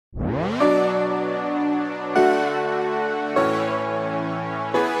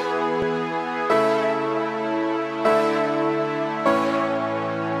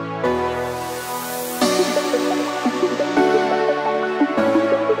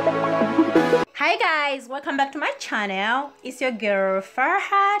Hi guys, welcome back to my channel. It's your girl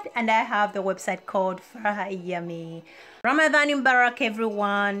Farhat and I have the website called Farhat Yummy. Ramadan Mubarak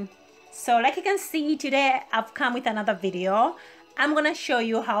everyone. So like you can see, today I've come with another video. I'm gonna show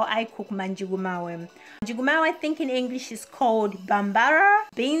you how I cook Njugu Mawe. Njugu Mawe, I think in English is called Bambara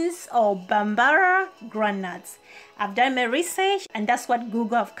beans or Bambara groundnuts. I've done my research and that's what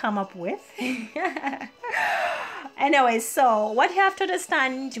Google have come up with. Anyway, so what you have to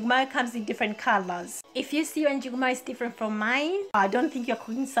understand, Njugu Mawe comes in different colors. If you see your Njugu Mawe is different from mine, I don't think you're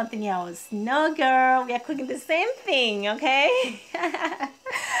cooking something else. No girl, we are cooking the same thing, okay?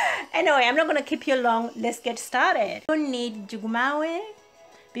 Anyway, I'm not gonna keep you long. Let's get started. You need Njugu Mawe.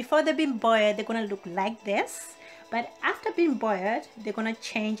 Before they've been boiled, they're gonna look like this. But after being boiled, they're gonna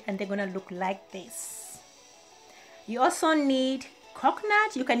change and they're gonna look like this. You also need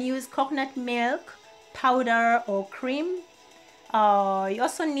coconut. You can use coconut milk, powder or cream. You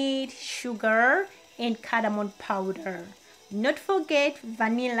also need sugar and cardamom powder. Not forget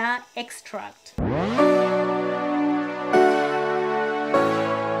vanilla extract.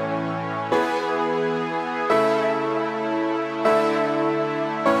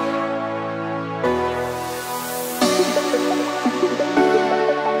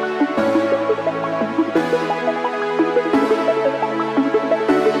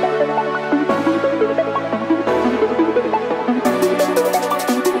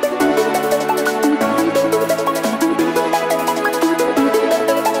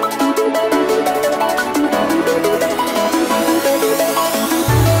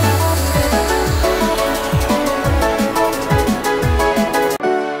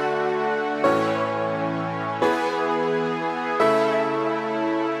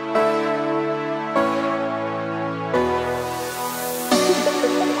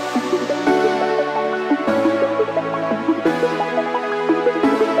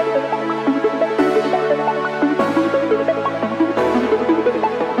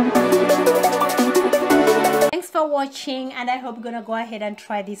 Watching, and I hope you're gonna go ahead and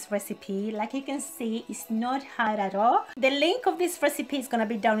try this recipe. Like you can see, it's not hard at all. The link of this recipe is gonna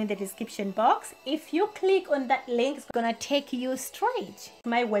be down in the description box. If you click on that link, it's gonna take you straight to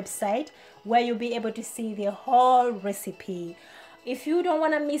my website where you'll be able to see the whole recipe. If you don't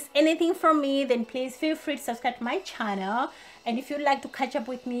want to miss anything from me, then please feel free to subscribe to my channel. And if you'd like to catch up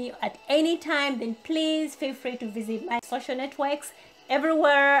with me at any time, then please feel free to visit my social networks.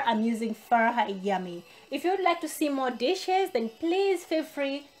 Everywhere I'm using Farhat Yummy. If you'd like to see more dishes, then please feel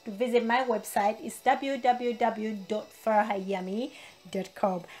free to visit my website. It's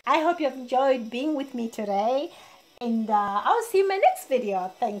www.farhatyummy.com. I hope you have enjoyed being with me today, and I'll see you in my next video.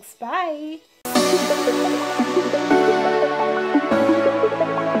 Thanks, bye.